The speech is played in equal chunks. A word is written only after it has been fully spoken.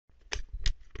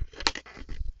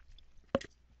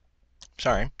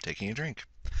Sorry, taking a drink.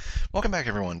 Welcome back,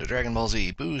 everyone, to Dragon Ball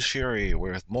Z Boo's Fury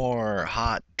with more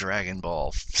hot Dragon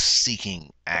Ball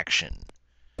seeking action.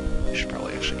 I should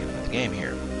probably actually get into the game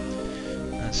here.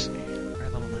 Let's see. We're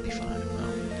at level 95.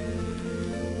 Oh.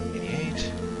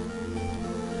 88.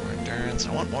 More endurance.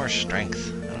 I want more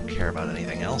strength. I don't care about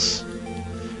anything else.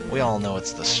 We all know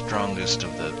it's the strongest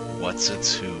of the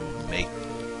whatsits who make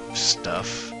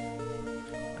stuff. I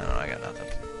don't know, I got nothing.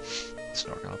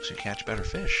 Snorkel helps you catch better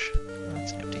fish. Oh,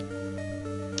 that's empty.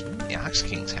 The Ox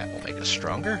King's hat will make us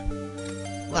stronger.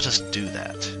 Let us do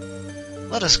that.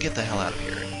 Let us get the hell out of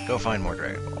here and go find more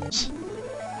Dragon Balls.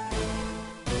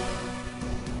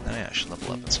 Oh yeah, I should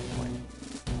level up at some point.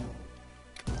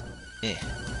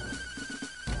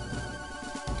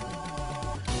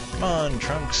 Come on,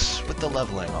 Trunks, with the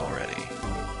leveling already.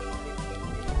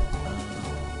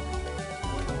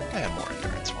 I have more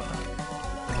endurance, why not?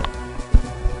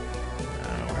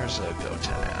 Where's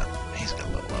Goten at? He's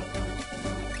gonna level up.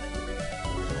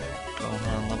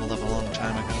 Gohan leveled up a long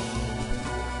time ago.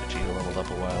 Vegeta leveled up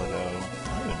a while ago.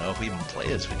 I don't even know if we even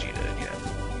play as Vegeta yet.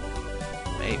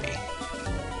 Maybe.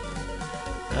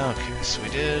 Okay, so we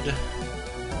did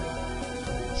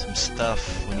some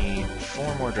stuff. We need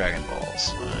 4 more Dragon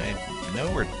Balls. I know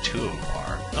where 2 of them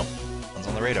are. Nope, one's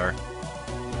on the radar.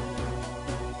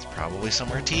 It's probably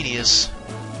somewhere tedious.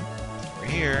 Over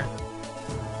here.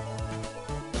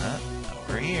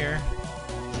 Over here.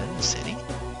 Is that in the city?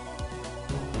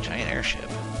 Giant airship.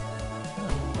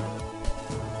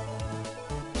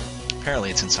 Apparently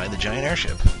it's inside the giant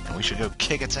airship, and we should go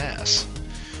kick its ass.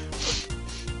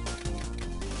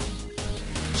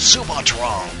 Super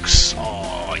Trunks!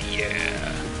 Oh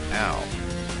yeah! Ow.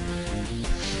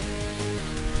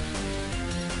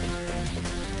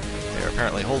 They're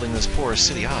apparently holding this poor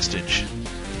city hostage.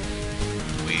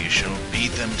 We shall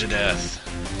beat them to death.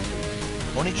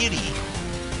 Onigiri!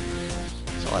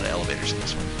 There's a lot of elevators in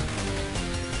this one.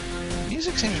 The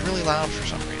music seems really loud for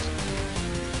some reason.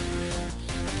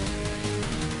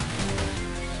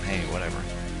 Hey, whatever.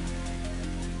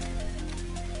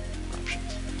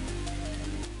 Options.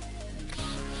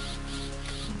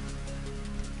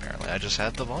 Apparently I just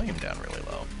had the volume down really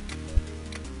low.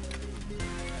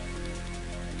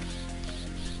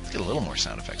 Let's get a little more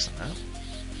sound effects than that.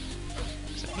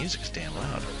 That music's damn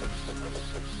loud.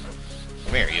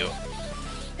 Come here, you.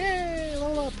 Yay,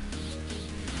 level up.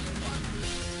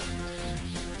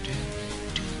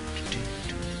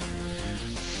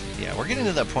 Yeah, we're getting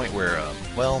to that point where,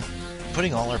 well,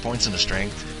 putting all our points into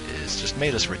strength has just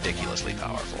made us ridiculously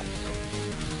powerful.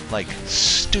 Like,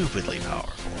 stupidly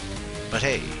powerful. But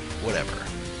hey, whatever.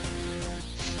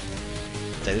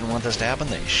 If they didn't want this to happen,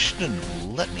 they shouldn't have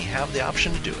let me have the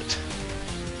option to do it.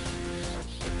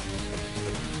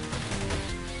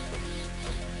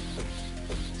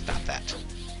 Stop that.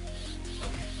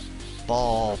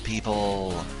 Ball,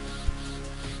 people.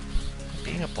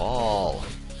 Being a ball.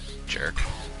 Jerk.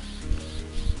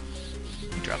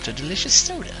 You dropped a delicious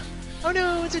soda. Oh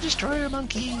no, it's a destroyer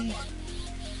monkey.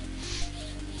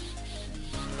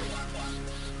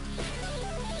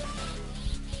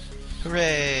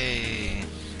 Hooray!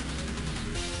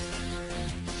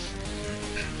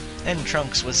 And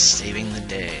Trunks was saving the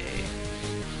day.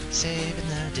 Saving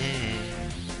the day.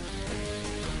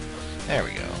 There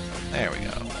we go. There we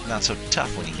go. Not so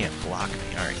tough when you can't block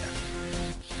me, are you?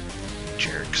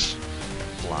 Jerks.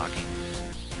 Blocking.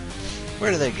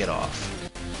 Where do they get off?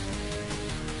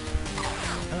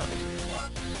 Oh.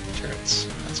 Turrets.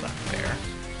 That's not fair.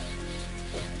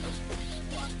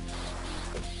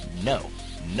 No.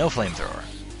 No flamethrower.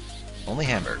 Only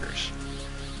hamburgers.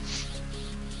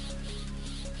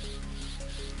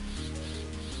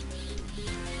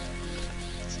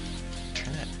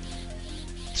 Turn that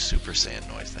Super Saiyan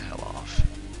noise the hell off.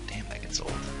 Damn, that gets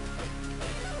old.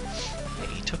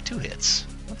 Hey, he took 2 hits.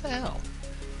 What the hell?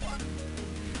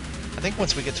 I think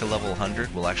once we get to level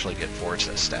 100, we'll actually get 4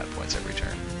 stat points every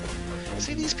turn.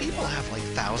 See, these people have like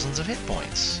thousands of hit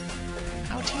points.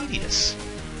 How tedious.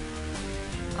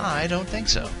 I don't think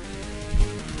so.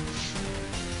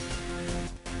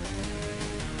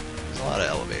 There's a lot of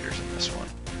elevators in this one.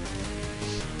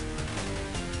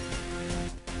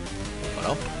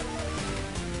 Well,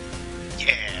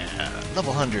 yeah!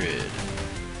 Level 100!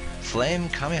 Flame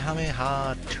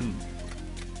Kamehameha 2.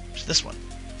 It's this one.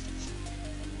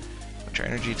 Which our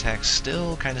energy attacks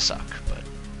still kind of suck, but...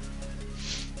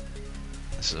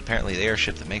 This is apparently the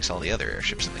airship that makes all the other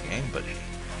airships in the game, but...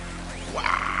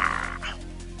 Wow!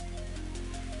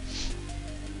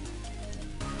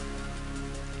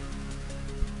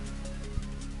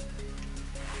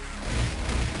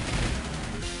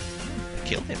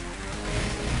 Killed him.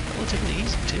 Relatively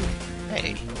easy, too.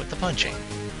 Hey, with the punching.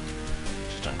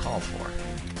 Just uncalled for.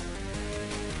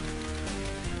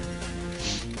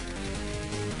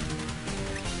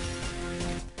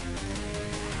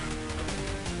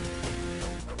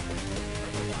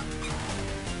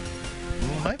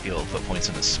 We might be able to put points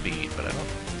into speed, but I don't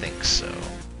think so.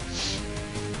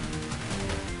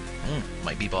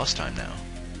 Might be boss time now.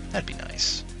 That'd be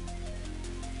nice.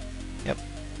 Yep.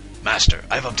 Master,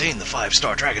 I've obtained the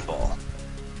 5-star Dragon Ball.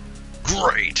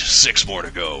 Great! 6 more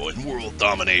to go, and world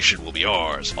domination will be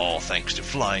ours, all thanks to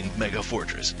Flying Mega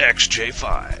Fortress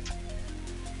XJ5.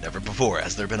 Never before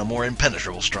has there been a more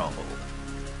impenetrable stronghold.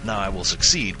 Now I will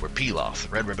succeed where Pilaf, the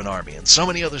Red Ribbon Army, and so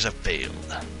many others have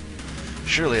failed.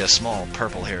 Surely a small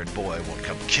purple-haired boy won't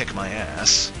come kick my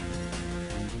ass.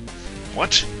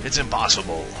 What? It's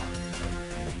impossible.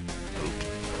 Oop.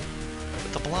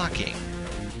 But the blocking.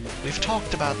 We've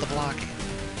talked about the blocking.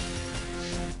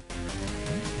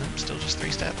 Nope, still just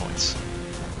 3 stat points.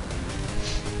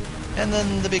 And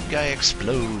then the big guy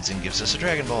explodes and gives us a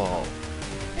Dragon Ball.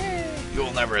 Yay.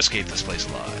 You'll never escape this place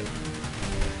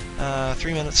alive.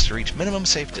 3 minutes to reach minimum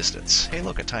safe distance. Hey,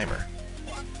 look, a timer.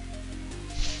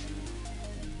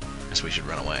 Guess we should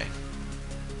run away.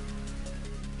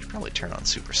 Should probably turn on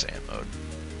Super Saiyan mode.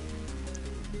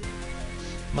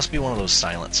 Must be one of those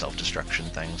silent self-destruction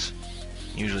things.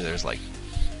 Usually there's like,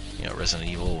 you know, Resident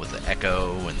Evil with the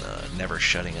echo and the never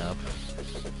shutting up.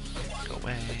 Go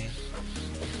away.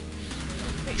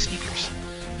 Hey, sneakers.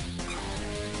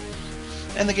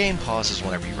 And the game pauses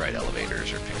whenever you ride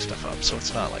elevators or pick stuff up, so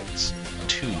it's not like it's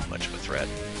too much of a threat.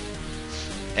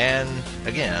 And,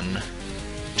 again,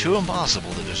 too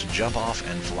impossible to just jump off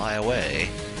and fly away.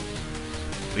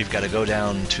 We've got to go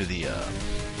down to the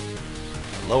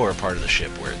lower part of the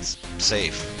ship where it's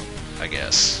safe, I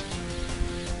guess.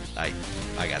 I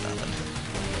got nothing.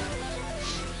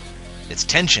 It's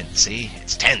tension, see?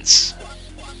 It's tense.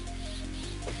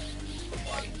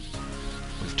 Okay.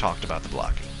 We've talked about the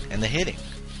blocking and the hitting.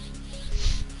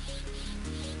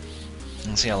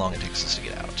 Let's see how long it takes us to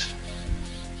get out.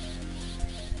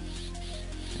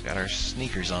 We've got our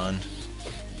sneakers on.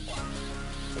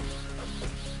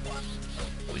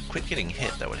 If we quit getting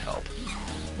hit, that would help.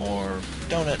 More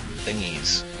donut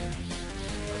thingies.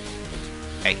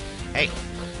 Hey, hey!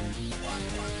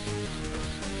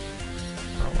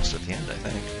 We're almost at the end, I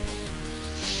think.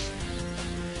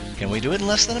 Can we do it in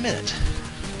less than a minute?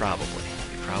 Probably.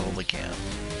 We probably can.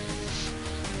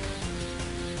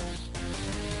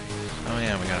 Oh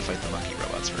yeah, we gotta fight the monkey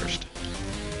robots first.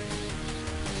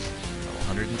 Level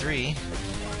 103.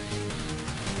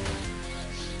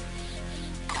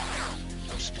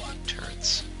 Stupid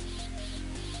turrets.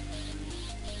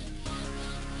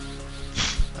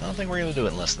 I don't think we're gonna do it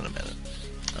in less than a minute.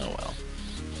 Oh well.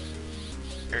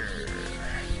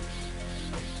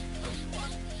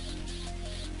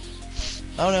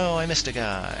 Oh no, I missed a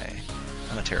guy.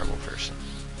 I'm a terrible person.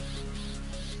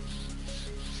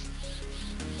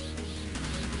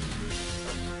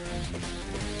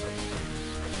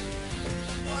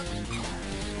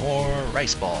 More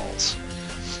rice balls.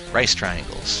 Rice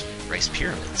triangles. Rice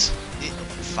pyramids.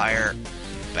 Fire.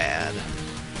 Bad.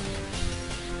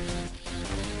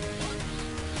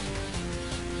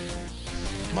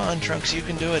 Come on, Trunks, you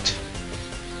can do it.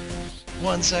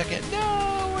 1 second.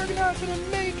 No, we're not gonna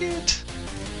make it.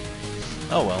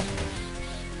 Oh well.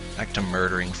 Back to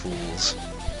murdering fools.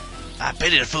 I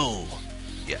pity the fool.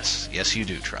 Yes, yes you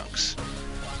do, Trunks.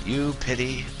 You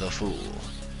pity the fool.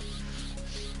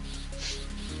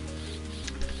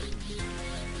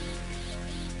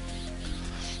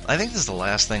 I think this is the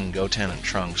last thing Goten and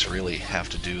Trunks really have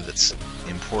to do that's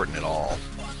important at all.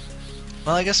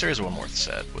 Well, I guess there is one more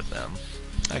set with them.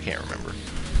 I can't remember.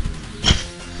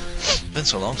 It's been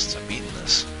so long since I've beaten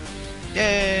this.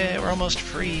 Yay, we're almost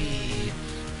free!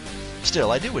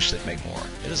 Still, I do wish they'd make more.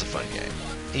 It is a fun game.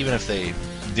 Even if they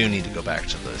do need to go back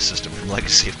to the system from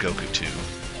Legacy of Goku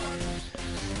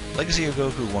 2. Legacy of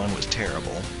Goku 1 was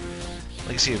terrible.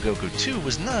 Legacy of Goku 2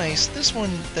 was nice. This one,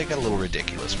 they got a little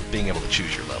ridiculous with being able to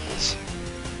choose your levels.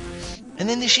 And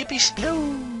then the ship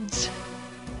explodes!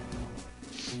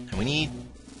 And we need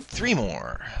 3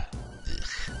 more.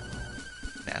 Ugh.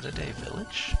 Nadaday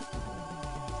Village?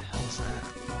 What the hell is that?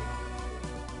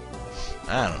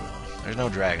 I don't know. There's no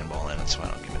Dragon Ball in it, so I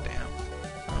don't give a damn.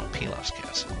 Oh, Pilaf's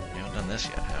Castle. We haven't done this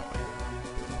yet, have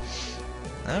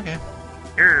we? Okay.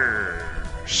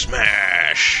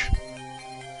 Smash!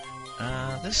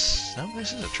 This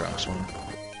is a Trunks one.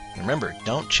 Remember,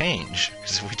 don't change,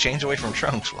 because if we change away from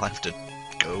Trunks, we'll have to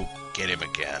go get him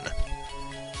again.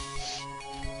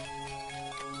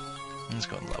 Let's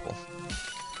go and level.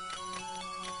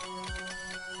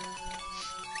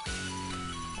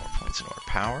 More points into our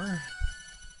power.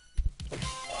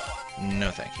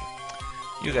 No thank you.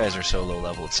 You guys are so low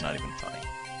level it's not even funny.